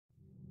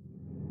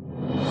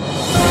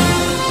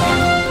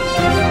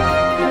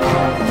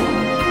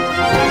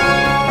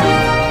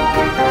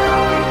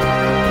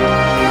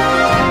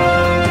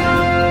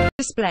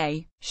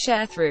display,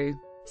 Sharethrough.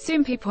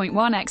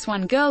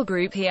 Soompi.1x1 Girl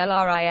group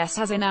ELRIS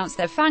has announced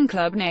their fan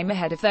club name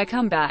ahead of their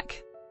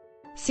comeback.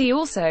 See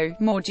also,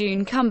 more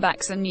June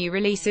comebacks and new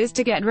releases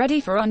to get ready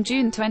for on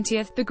June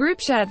 20th. The group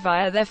shared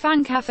via their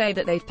fan cafe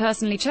that they've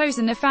personally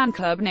chosen a fan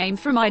club name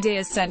from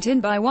ideas sent in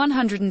by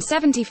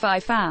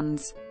 175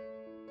 fans.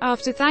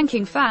 After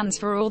thanking fans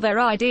for all their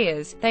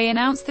ideas, they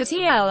announced that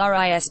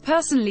ELRIS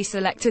personally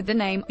selected the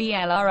name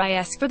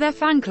ELRIS for their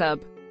fan club.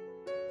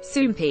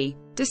 Soompi.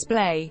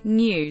 Display,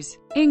 News.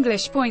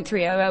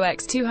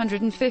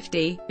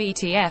 English.300x250,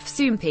 BTF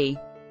Soompi.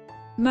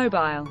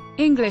 Mobile.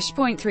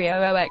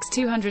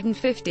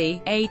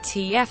 English.300x250,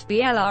 ATF.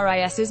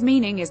 ELRIS's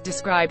meaning is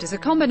described as a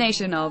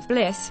combination of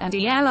bliss and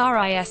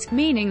ELRIS,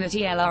 meaning that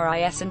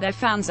ELRIS and their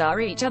fans are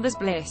each other's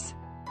bliss.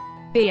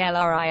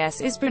 ELRIS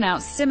is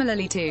pronounced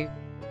similarly to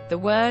the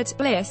word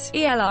bliss.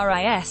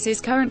 ELRIS is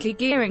currently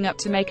gearing up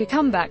to make a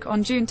comeback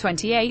on June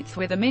 28th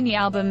with a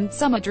mini-album,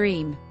 Summer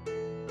Dream.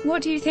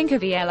 What do you think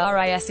of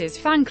ELRIS's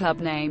fan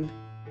club name?